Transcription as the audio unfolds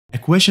A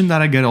question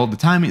that I get all the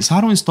time is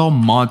how to install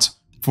mods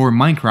for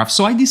Minecraft.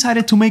 So I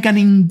decided to make an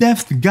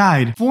in-depth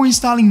guide for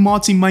installing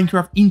mods in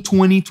Minecraft in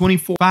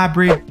 2024.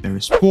 Fabric,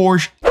 there's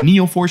Forge,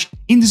 NeoForge.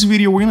 In this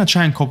video, we're gonna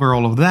try and cover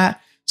all of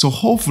that. So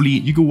hopefully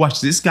you could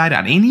watch this guide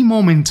at any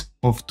moment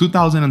of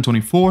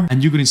 2024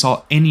 and you could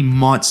install any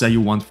mods that you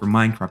want for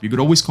Minecraft. You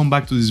could always come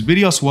back to this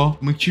video as well.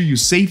 Make sure you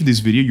save this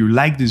video, you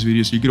like this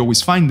video so you could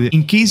always find it.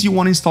 In case you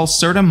want to install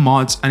certain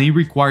mods and it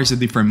requires a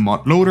different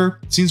mod loader,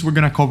 since we're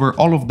gonna cover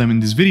all of them in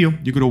this video,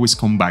 you could always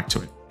come back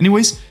to it.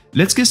 Anyways,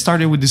 let's get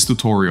started with this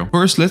tutorial.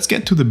 First, let's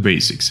get to the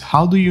basics.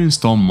 How do you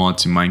install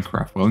mods in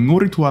Minecraft? Well, in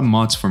order to add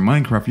mods for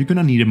Minecraft, you're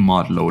gonna need a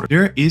mod loader.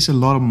 There is a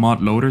lot of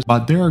mod loaders,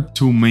 but there are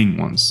two main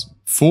ones.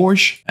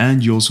 Forge,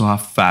 and you also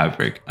have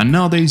Fabric. And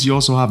nowadays you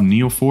also have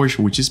NeoForge,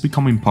 which is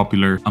becoming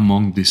popular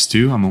among these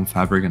two, among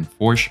Fabric and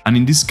Forge. And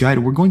in this guide,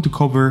 we're going to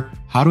cover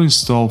how to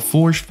install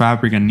Forge,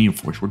 Fabric, and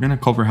NeoForge. We're going to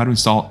cover how to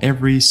install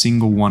every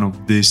single one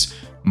of these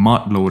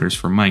mod loaders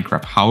for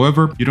Minecraft.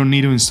 However, you don't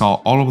need to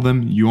install all of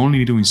them. You only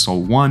need to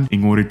install one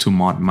in order to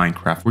mod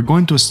Minecraft. We're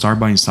going to start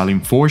by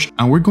installing Forge,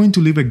 and we're going to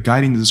leave a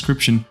guide in the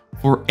description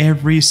for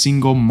every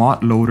single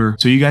mod loader,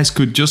 so you guys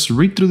could just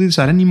read through this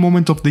at any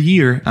moment of the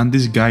year, and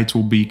this guide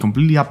will be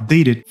completely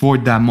updated for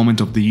that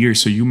moment of the year,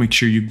 so you make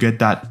sure you get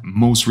that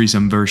most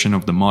recent version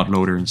of the mod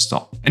loader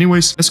installed.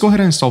 Anyways, let's go ahead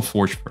and install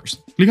Forge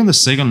first. Click on the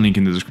second link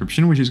in the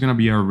description, which is going to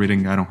be our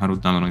written guide on how to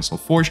download and install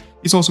Forge.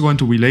 It's also going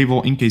to be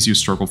labeled in case you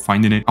struggle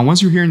finding it. And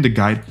once you're here in the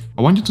guide,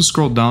 I want you to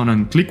scroll down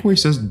and click where it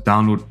says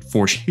download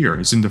Forge here.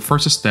 It's in the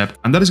first step,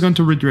 and that is going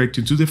to redirect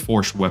you to the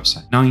Forge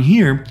website. Now in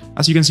here,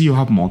 as you can see, you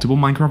have multiple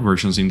Minecraft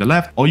versions in the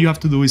left. All you have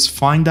to do is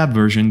find that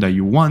version that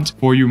you want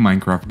for your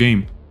Minecraft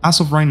game. As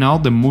of right now,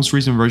 the most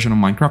recent version of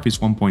Minecraft is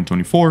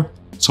 1.24.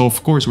 So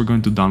of course, we're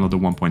going to download the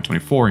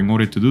 1.24. In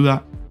order to do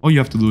that, all you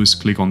have to do is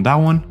click on that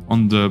one,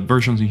 on the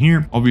versions in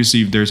here.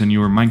 Obviously, if there's a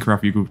newer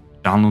Minecraft, you could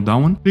download that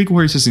one. Click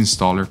where it says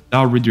installer.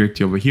 That'll redirect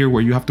you over here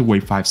where you have to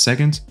wait 5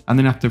 seconds. And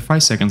then after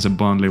 5 seconds, a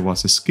button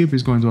labeled as skip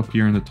is going to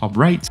appear in the top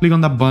right. Click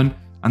on that button,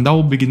 and that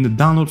will begin the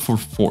download for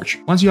Forge.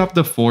 Once you have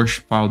the Forge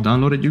file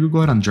downloaded, you can go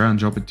ahead and drag and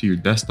drop it to your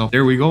desktop.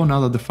 There we go. Now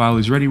that the file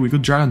is ready, we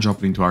could drag and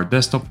drop it into our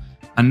desktop.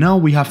 And now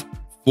we have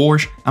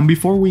Forge. And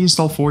before we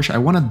install Forge, I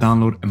want to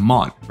download a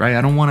mod, right?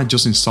 I don't want to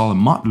just install a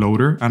mod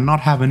loader and not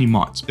have any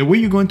mods. The way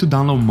you're going to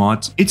download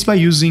mods, it's by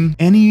using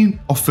any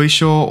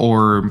official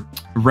or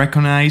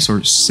recognized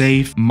or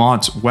safe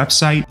mods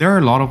website. There are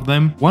a lot of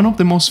them. One of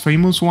the most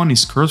famous one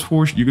is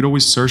CurseForge. You could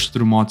always search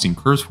through mods in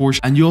CurseForge,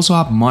 and you also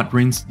have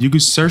Modrinse. You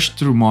could search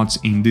through mods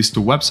in these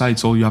two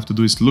websites. All you have to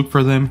do is look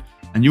for them,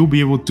 and you'll be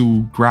able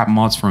to grab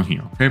mods from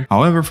here, okay?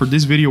 However, for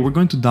this video, we're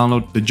going to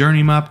download the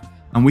journey map,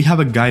 and we have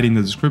a guide in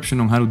the description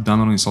on how to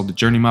download and install the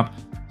journey map.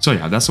 So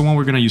yeah, that's the one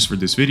we're gonna use for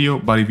this video,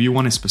 but if you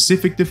want a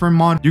specific different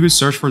mod, you could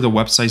search for the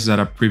websites that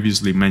I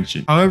previously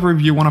mentioned. However,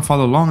 if you wanna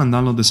follow along and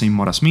download the same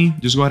mod as me,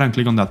 just go ahead and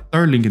click on that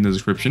third link in the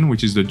description,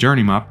 which is the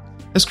journey map.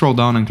 Let's scroll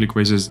down and click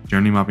where it says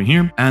journey map in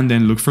here, and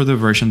then look for the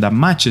version that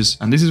matches.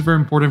 And this is very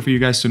important for you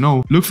guys to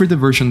know. Look for the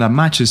version that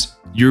matches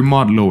your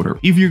mod loader.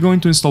 If you're going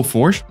to install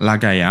Forge,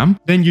 like I am,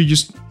 then you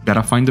just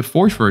gotta find the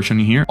Forge version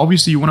in here.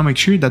 Obviously, you wanna make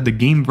sure that the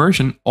game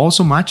version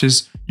also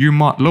matches your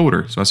mod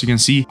loader. So as you can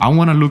see, I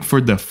wanna look for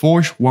the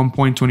Forge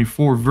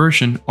 1.24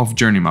 version of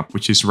journey map,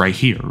 which is right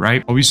here,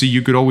 right? Obviously,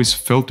 you could always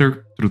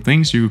filter through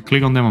things. You could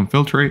click on them and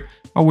filter it,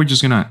 but we're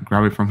just gonna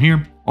grab it from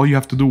here. All you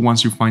have to do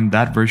once you find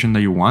that version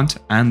that you want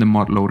and the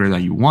mod loader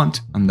that you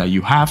want and that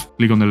you have,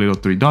 click on the little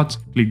 3 dots,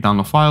 click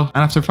download file,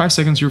 and after 5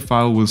 seconds, your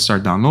file will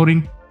start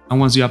downloading. And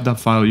once you have that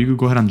file, you can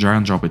go ahead and drag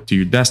and drop it to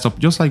your desktop,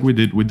 just like we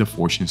did with the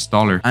Forge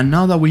installer. And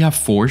now that we have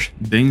Forge,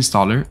 the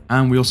installer,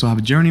 and we also have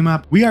a journey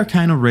map, we are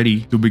kind of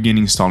ready to begin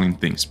installing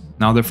things.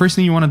 Now, the first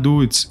thing you want to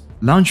do is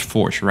launch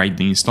Forge, right?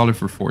 The installer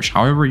for Forge.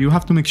 However, you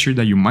have to make sure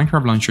that your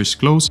Minecraft launcher is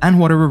closed, and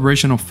whatever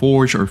version of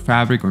Forge or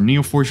Fabric or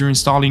NeoForge you're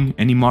installing,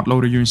 any mod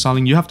loader you're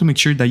installing, you have to make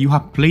sure that you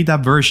have played that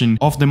version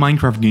of the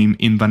Minecraft game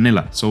in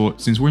vanilla. So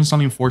since we're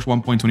installing Forge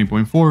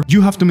 1.20.4, you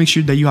have to make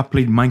sure that you have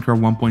played Minecraft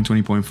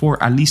 1.20.4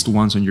 at least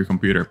once on your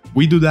computer.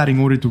 We do that in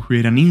order to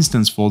create an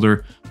instance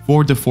folder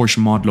for the Forge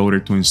mod loader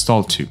to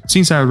install to.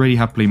 Since I already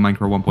have played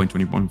Minecraft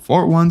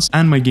 1.20.4 once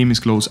and my game is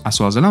closed as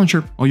well as the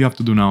launcher, all you have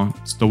to do now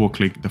is double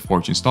click the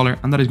Forge installer,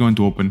 and that is going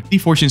to open the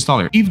Forge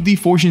installer. If the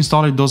Forge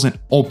installer doesn't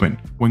open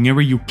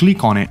whenever you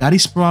click on it, that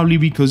is probably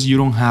because you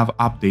don't have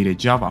updated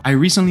Java. I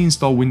recently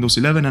installed Windows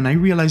 11 and I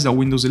realized that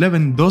Windows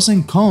 11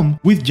 doesn't come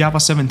with Java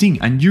 17,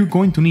 and you're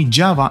going to need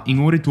Java in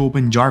order to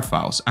open jar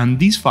files. And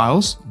these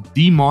files,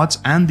 the mods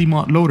and the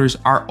mod loaders,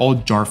 are all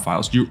jar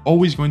files. You're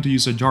always going to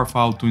use a jar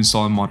file to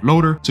install a mod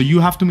loader, so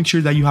you have to make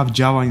sure that you have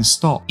Java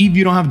installed. If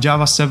you don't have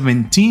Java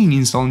 17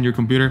 installed on your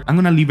computer, I'm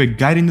gonna leave a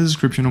guide in the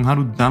description on how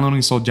to download and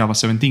install Java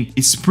 17.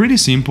 It's pretty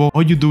simple.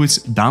 All you do do is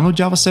download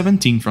Java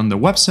 17 from the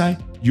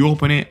website, you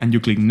open it and you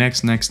click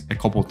next a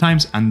couple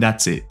times, and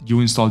that's it. You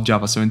install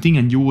Java 17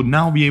 and you will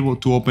now be able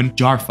to open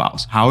jar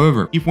files.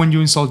 However, if when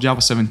you install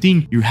Java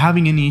 17, you're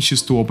having any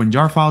issues to open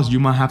jar files, you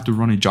might have to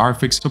run a jar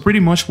fix. So pretty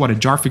much what a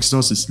jar fix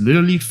does is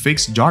literally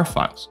fix jar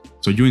files.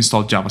 So you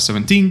install Java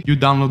 17, you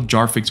download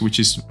jarfix, which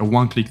is a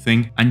one-click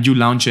thing, and you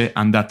launch it,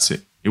 and that's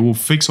it. It will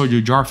fix all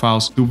your jar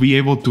files to be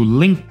able to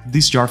link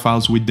these jar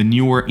files with the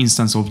newer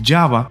instance of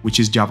Java, which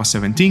is Java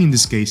 17 in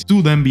this case,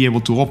 to then be able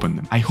to open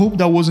them. I hope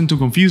that wasn't too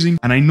confusing,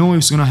 and I know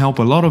it's gonna help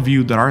a lot of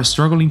you that are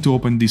struggling to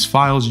open these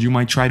files. You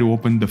might try to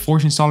open the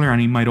Forge installer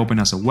and it might open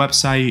as a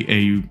website,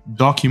 a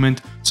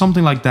document,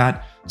 something like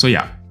that. So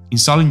yeah,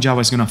 installing Java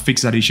is gonna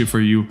fix that issue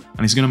for you,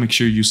 and it's gonna make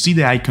sure you see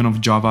the icon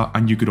of Java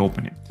and you could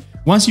open it.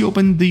 Once you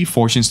open the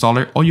Forge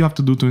installer, all you have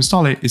to do to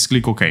install it is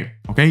click OK.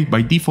 Okay,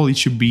 by default, it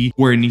should be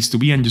where it needs to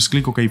be, and just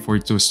click OK for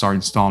it to start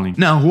installing.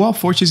 Now, while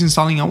Forge is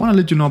installing, I want to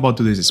let you know about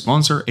today's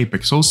sponsor,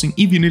 Apex Hosting.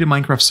 If you need a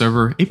Minecraft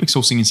server, Apex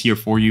Hosting is here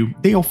for you.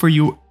 They offer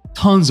you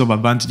tons of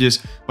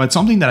advantages, but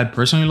something that I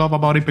personally love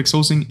about Apex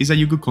Hosting is that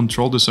you could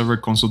control the server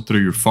console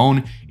through your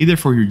phone, either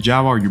for your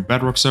Java or your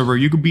Bedrock server.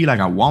 You could be like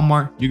at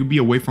Walmart, you could be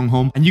away from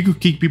home, and you could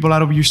kick people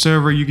out of your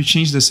server. You could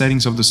change the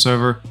settings of the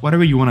server,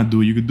 whatever you want to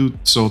do, you could do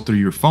so through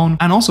your phone.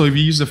 And also, if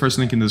you use the first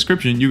link in the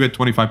description, you get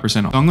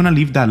 25% off. So I'm gonna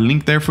leave that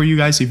link there for you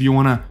guys. If you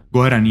want to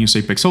go ahead and use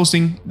Apex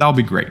Hosting, that'll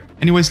be great.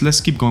 Anyways, let's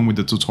keep going with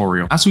the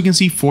tutorial. As we can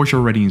see, Forge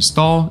already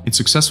installed. It's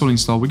successfully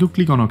installed. We could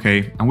click on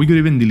OK, and we could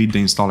even delete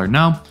the installer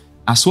now,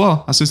 as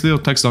well as this little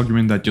text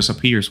document that just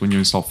appears when you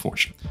install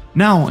Forge.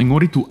 Now, in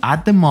order to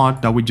add the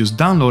mod that we just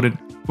downloaded,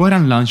 go ahead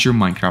and launch your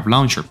Minecraft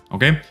launcher,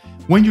 okay?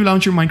 When you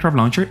launch your Minecraft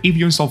launcher, if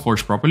you install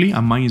Forge properly,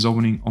 and mine is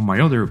opening on my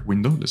other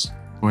window, let's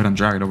go ahead and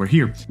drag it over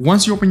here.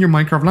 Once you open your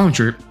Minecraft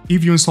launcher,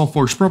 if you install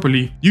Forge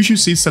properly, you should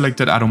see it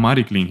selected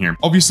automatically in here.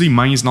 Obviously,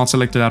 mine is not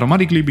selected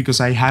automatically because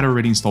I had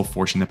already installed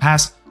Forge in the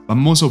past, but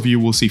most of you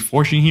will see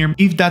Forge in here.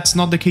 If that's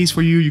not the case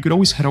for you, you could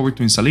always head over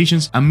to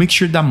installations and make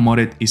sure that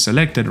modded is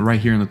selected right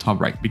here in the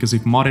top right, because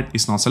if modded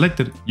is not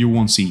selected, you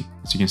won't see,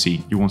 as you can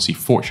see, you won't see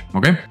Forge,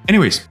 okay?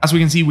 Anyways, as we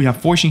can see, we have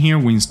Forge in here,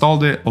 we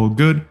installed it, all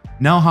good.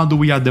 Now, how do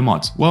we add the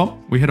mods? Well,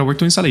 we head over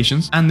to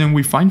installations and then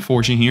we find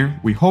Forge in here,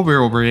 we hover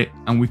over it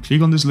and we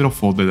click on this little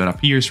folder that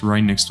appears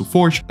right next to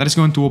Forge. That is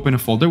going to open a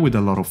folder with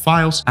a lot of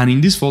files. And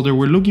in this folder,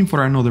 we're looking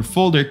for another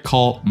folder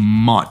called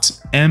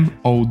mods,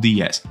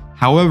 M-O-D-S.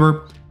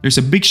 However, there's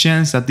a big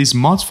chance that this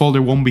mods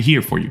folder won't be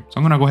here for you. So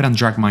I'm gonna go ahead and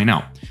drag mine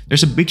out.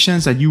 There's a big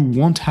chance that you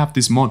won't have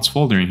this mods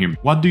folder in here.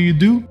 What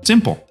do?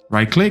 Simple.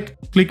 Right click,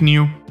 click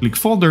new, click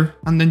folder,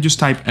 and then just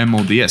type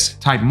mods,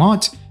 type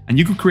mods, and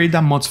you could create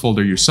that mods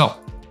folder yourself.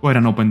 Go ahead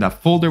and open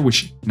that folder,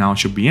 which now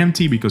should be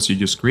empty because you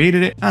just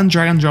created it, and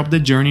drag and drop the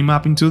journey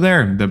map into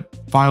there. The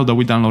file that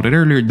we downloaded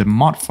earlier, the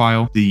mod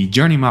file, the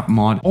journey map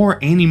mod, or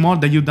any mod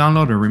that you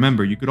downloaded.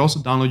 Remember, you could also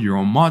download your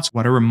own mods.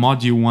 Whatever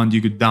mod you want,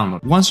 you could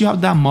download. Once you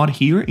have that mod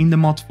here in the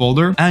mod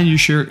folder, and you're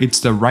sure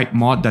it's the right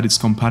mod that is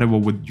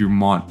compatible with your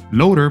mod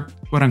loader,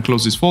 go ahead and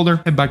close this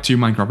folder, head back to your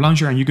Minecraft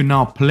launcher, and you can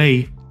now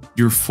play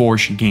your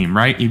Forge game,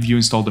 right? If you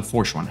install the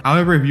Forge one.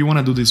 However, if you want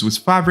to do this with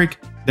Fabric,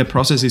 the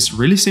process is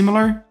really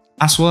similar,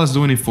 as well as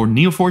doing it for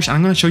NeoForge. And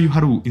I'm going to show you how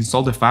to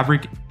install the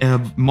Fabric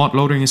mod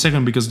loader in a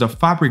second, because the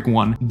Fabric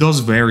one does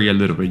vary a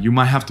little bit. You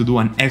might have to do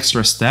an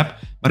extra step,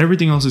 but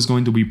everything else is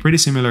going to be pretty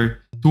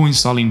similar to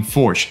installing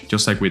Forge,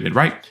 just like we did,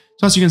 right?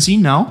 So as you can see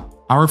now,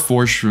 our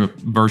Forge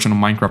version of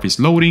Minecraft is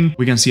loading.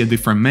 We can see a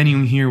different menu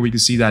in here. We can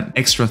see that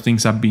extra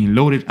things are being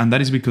loaded, and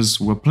that is because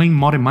we're playing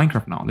modded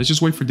Minecraft now. Let's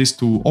just wait for this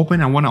to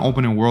open. I want to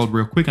open a world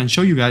real quick and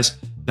show you guys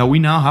that we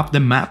now have the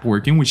map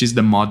working, which is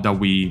the mod that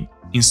we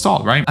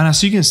installed, right? And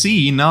as you can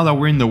see, now that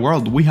we're in the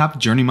world, we have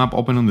journey map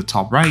open on the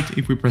top right.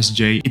 If we press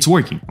J, it's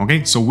working,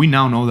 okay? So we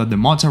now know that the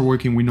mods are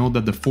working. We know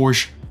that the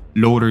Forge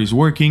loader is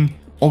working.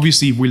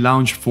 Obviously, if we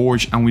launch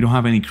Forge and we don't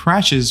have any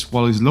crashes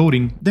while it's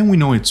loading, then we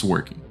know it's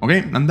working, okay?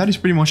 And that is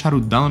pretty much how to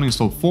download and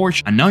install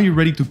Forge. And now you're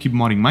ready to keep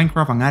modding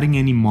Minecraft and adding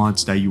any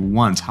mods that you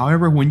want.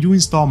 However, when you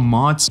install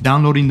mods,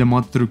 downloading the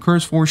mod through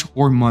CurseForge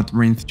or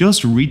Modrinth,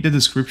 just read the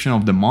description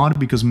of the mod,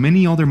 because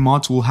many other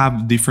mods will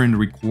have different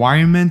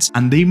requirements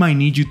and they might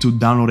need you to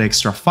download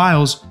extra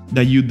files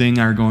that you then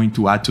are going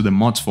to add to the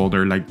mods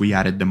folder like we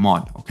added the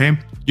mod, okay?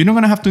 You're not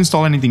going to have to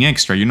install anything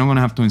extra. You're not going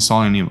to have to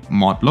install any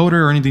mod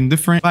loader or anything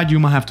different, but you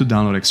might have to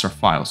download extra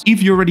files.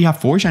 If you already have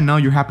Forge and now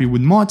you're happy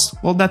with mods,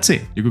 well, that's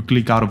it. You could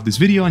click out of this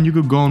video and you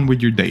could go on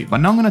with your day. But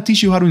now I'm going to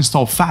teach you how to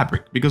install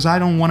Fabric, because I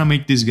don't want to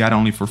make this guide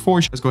only for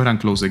Forge. Let's go ahead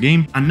and close the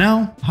game. And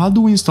now, how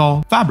do we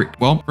install Fabric?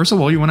 Well, first of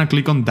all, you want to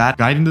click on that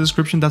guide in the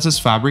description that says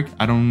Fabric.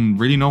 I don't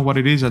really know what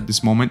it is at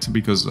this moment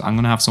because I'm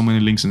going to have so many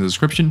links in the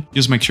description.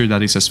 Just make sure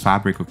that it says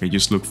Fabric, okay?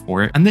 Just look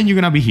for it. And then you're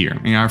going to be here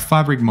in our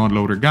Fabric mod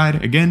loader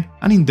guide. Again,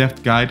 an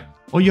in-depth guide.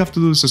 All you have to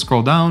do is to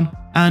scroll down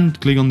and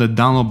click on the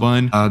download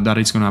button that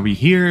is going to be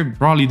here.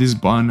 Probably this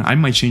button. I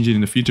might change it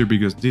in the future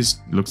because this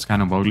looks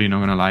kind of ugly, not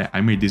going to lie.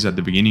 I made this at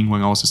the beginning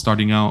when I was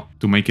starting out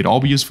to make it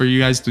obvious for you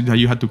guys that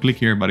you had to click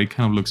here, but it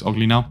kind of looks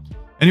ugly now.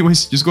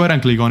 Anyways, just go ahead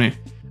and click on it.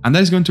 and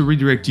that is going to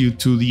redirect you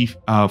to the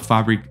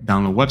Fabric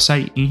download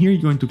website. In here,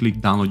 you're going to click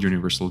download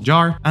universal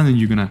jar, and then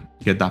you're gonna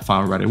get that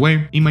file right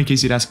away. In my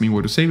case, it asks me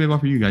where to save it, but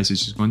for you guys,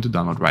 it's just going to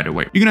download right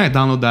away. You're gonna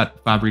download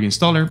that Fabric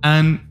installer.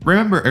 And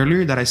remember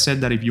earlier that I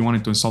said that if you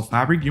wanted to install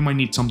Fabric, you might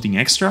need something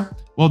extra.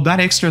 Well, that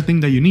extra thing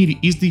that you need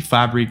is the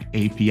Fabric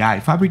API.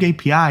 Fabric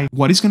API,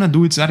 what it's gonna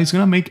do is that it's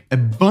gonna make a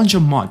bunch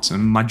of mods, a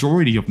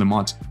majority of the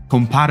mods,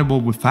 compatible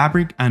with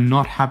Fabric and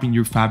not having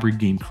your Fabric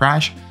game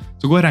crash.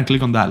 So go ahead and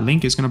click on that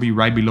link. It's gonna be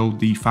right below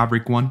the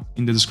Fabric one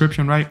in the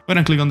description, right? Go ahead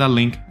and click on that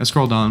link,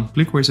 scroll down,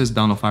 click where it says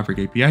download Fabric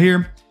API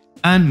here.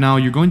 And now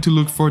you're going to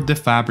look for the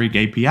Fabric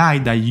API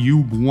that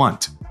you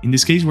want. In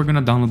this case, we're going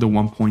to download the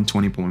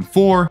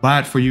 1.20.4,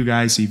 but for you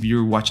guys, if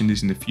you're watching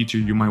this in the future,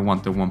 you might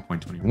want the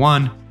 1.21,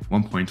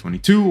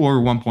 1.22,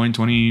 or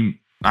 1.20,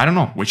 I don't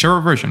know,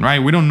 whichever version, right?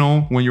 We don't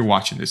know when you're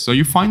watching this. So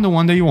you find the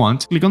one that you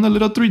want, click on the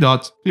little 3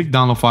 dots, click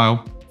download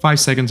file, 5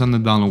 seconds and the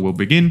download will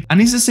begin.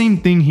 And it's the same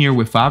thing here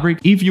with Fabric.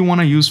 If you want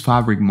to use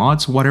Fabric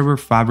mods, whatever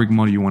Fabric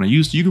mod you want to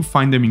use, you can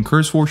find them in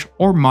CurseForge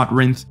or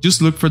Modrinth.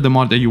 Just look for the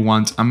mod that you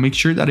want and make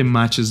sure that it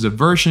matches the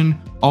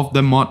version of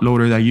the mod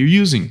loader that you're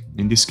using.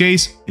 In this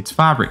case, it's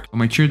Fabric. So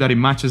make sure that it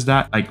matches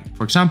that. Like,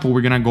 for example,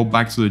 we're going to go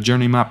back to the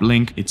journey map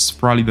link. It's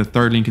probably the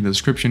 3rd link in the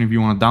description if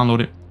you want to download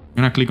it.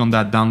 You're gonna click on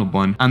that download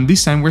button, and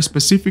this time we're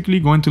specifically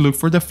going to look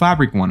for the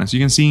Fabric one. As you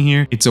can see in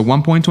here, it's a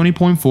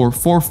 1.20.4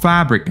 for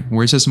Fabric.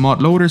 Where it says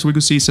mod loaders, we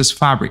could see it says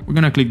Fabric. We're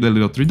gonna click the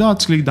little 3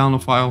 dots, click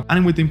download file,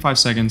 and within 5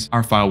 seconds,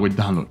 our file will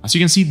download. As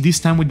you can see, this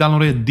time we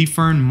downloaded a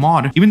different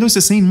mod. Even though it's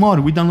the same mod,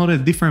 we downloaded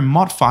a different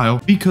mod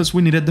file because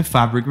we needed the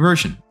Fabric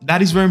version.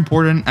 That is very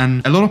important,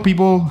 and a lot of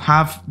people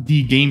have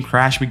the game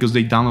crash because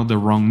they download the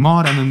wrong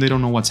mod and then they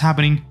don't know what's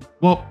happening.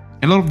 Well,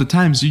 a lot of the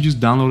times you just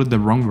downloaded the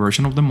wrong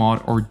version of the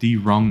mod or the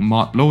wrong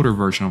mod loader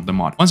version of the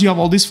mod. Once you have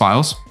all these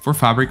files for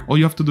Fabric, all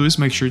you have to do is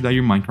make sure that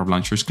your Minecraft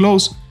launcher is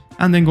closed,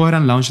 and then go ahead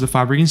and launch the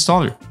Fabric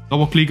installer.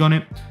 Double click on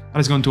it. That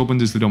is going to open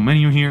this little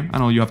menu here,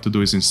 and all you have to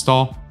do is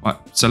install.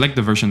 Select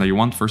the version that you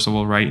want first of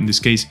all, right? In this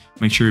case,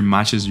 make sure it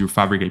matches your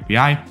Fabric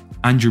API,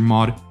 and your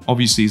mod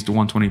obviously is the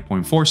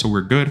 120.4, so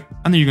we're good.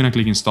 And then you're gonna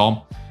click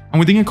install. And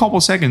within a couple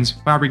seconds,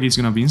 Fabric is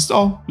going to be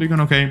installed. Click on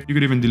OK. You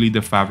could even delete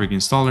the Fabric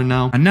installer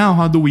now. And now,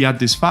 how do we add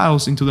these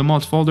files into the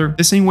mods folder?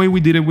 The same way we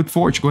did it with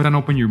Forge. Go ahead and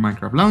open your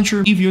Minecraft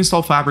launcher. If you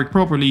install Fabric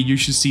properly, you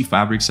should see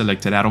Fabric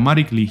selected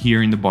automatically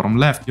here in the bottom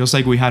left, just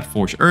like we had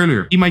Forge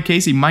earlier. In my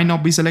case, it might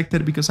not be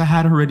selected because I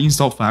had already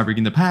installed Fabric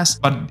in the past.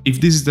 But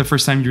if this is the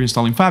first time you're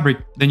installing Fabric,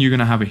 then you're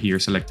going to have it here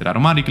selected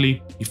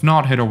automatically. If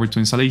not, head over to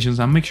installations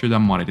and make sure that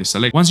mod is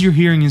selected. Once you're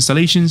here in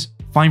installations,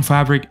 find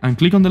Fabric and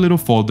click on the little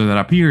folder that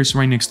appears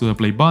right next to the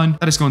play button.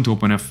 That is going to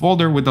open a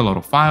folder with a lot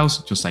of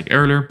files, just like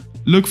earlier.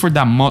 Look for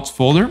that mods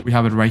folder. We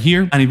have it right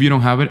here. And if you don't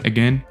have it,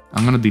 again,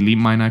 I'm going to delete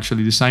mine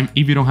actually this time.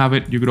 If you don't have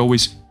it, you could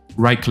always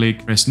right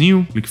click, press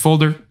new, click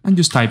folder, and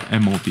just type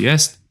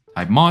mods,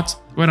 type mods.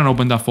 Go ahead and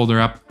open that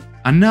folder up.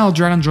 And now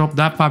drag and drop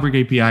that Fabric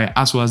API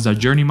as well as the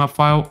journey map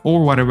file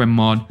or whatever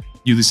mod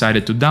you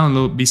decided to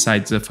download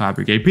besides the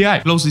Fabric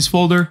API. Close this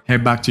folder,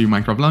 head back to your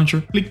Minecraft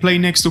launcher, click play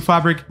next to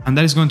Fabric, and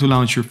that is going to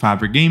launch your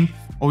Fabric game.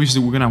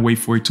 Obviously, we're gonna wait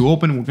for it to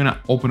open. We're gonna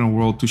open a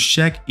world to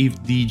check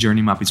if the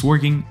journey map is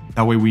working.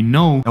 That way we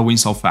know that we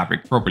install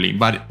Fabric properly.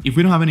 But if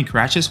we don't have any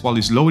crashes while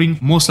it's loading,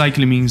 most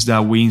likely means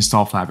that we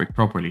install Fabric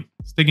properly.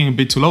 It's taking a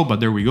bit too low,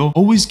 but there we go.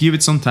 Always give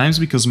it some time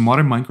because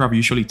modern Minecraft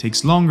usually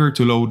takes longer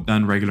to load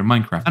than regular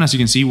Minecraft. And as you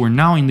can see, we're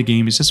now in the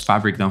game. It says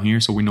Fabric down here,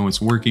 so we know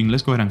it's working.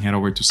 Let's go ahead and head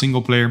over to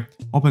single player.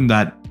 Open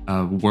that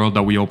world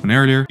that we opened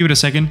earlier. Give it a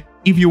second.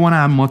 If you want to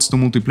add mods to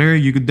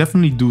multiplayer, you could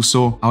definitely do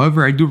so.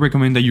 However, I do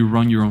recommend that you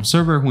run your own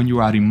server when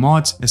you're adding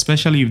mods,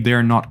 especially if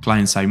they're not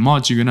client-side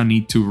mods. You're gonna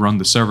need to run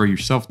the server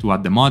yourself to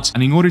add the mods.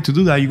 And in order to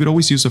do that, you could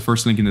always use the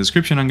first link in the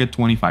description and get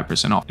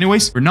 25% off.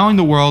 Anyways, we're now in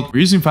the world, we're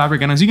using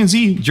Fabric, and as you can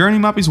see, journey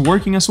map is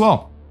working as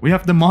well. We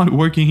have the mod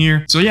working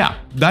here. So yeah,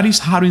 that is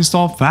how to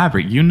install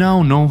Fabric. You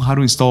now know how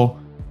to install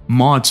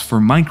mods for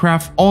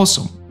Minecraft.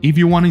 Also, if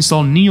you want to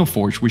install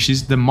NeoForge, which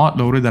is the mod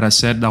loader that I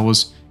said that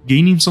was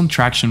gaining some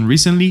traction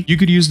recently, you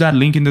could use that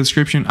link in the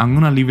description. I'm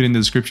gonna leave it in the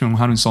description on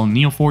how to install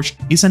NeoForge.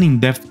 It's an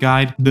in-depth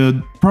guide.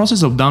 The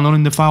process of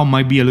downloading the file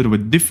might be a little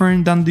bit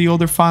different than the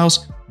other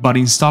files, but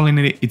installing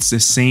it, it's the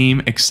same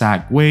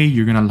exact way.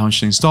 You're gonna launch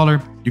the installer,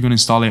 you're gonna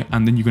install it,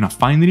 and then you're gonna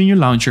find it in your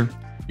launcher.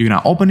 You're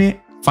gonna open it,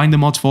 find the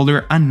mods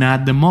folder, and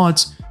add the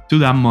mods to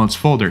that mods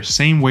folder.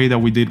 Same way that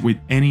we did with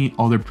any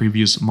other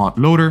previous mod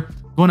loader.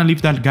 I'm gonna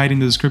leave that guide in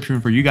the description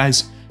for you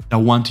guys that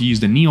want to use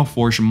the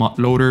NeoForge mod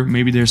loader.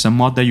 Maybe there's a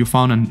mod that you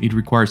found and it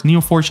requires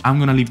NeoForge. I'm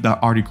gonna leave that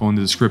article in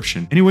the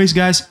description. Anyways,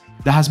 guys,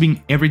 that has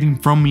been everything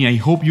from me. I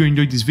hope you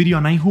enjoyed this video,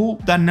 and I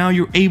hope that now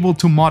you're able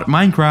to mod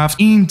Minecraft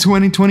in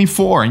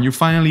 2024 and you're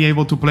finally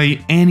able to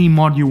play any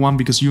mod you want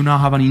because you now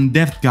have an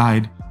in-depth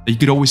guide that you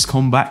could always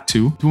come back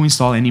to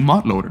install any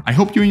mod loader. I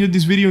hope you enjoyed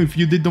this video. If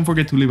you did, don't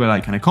forget to leave a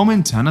like and a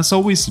comment, and as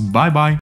always, bye bye.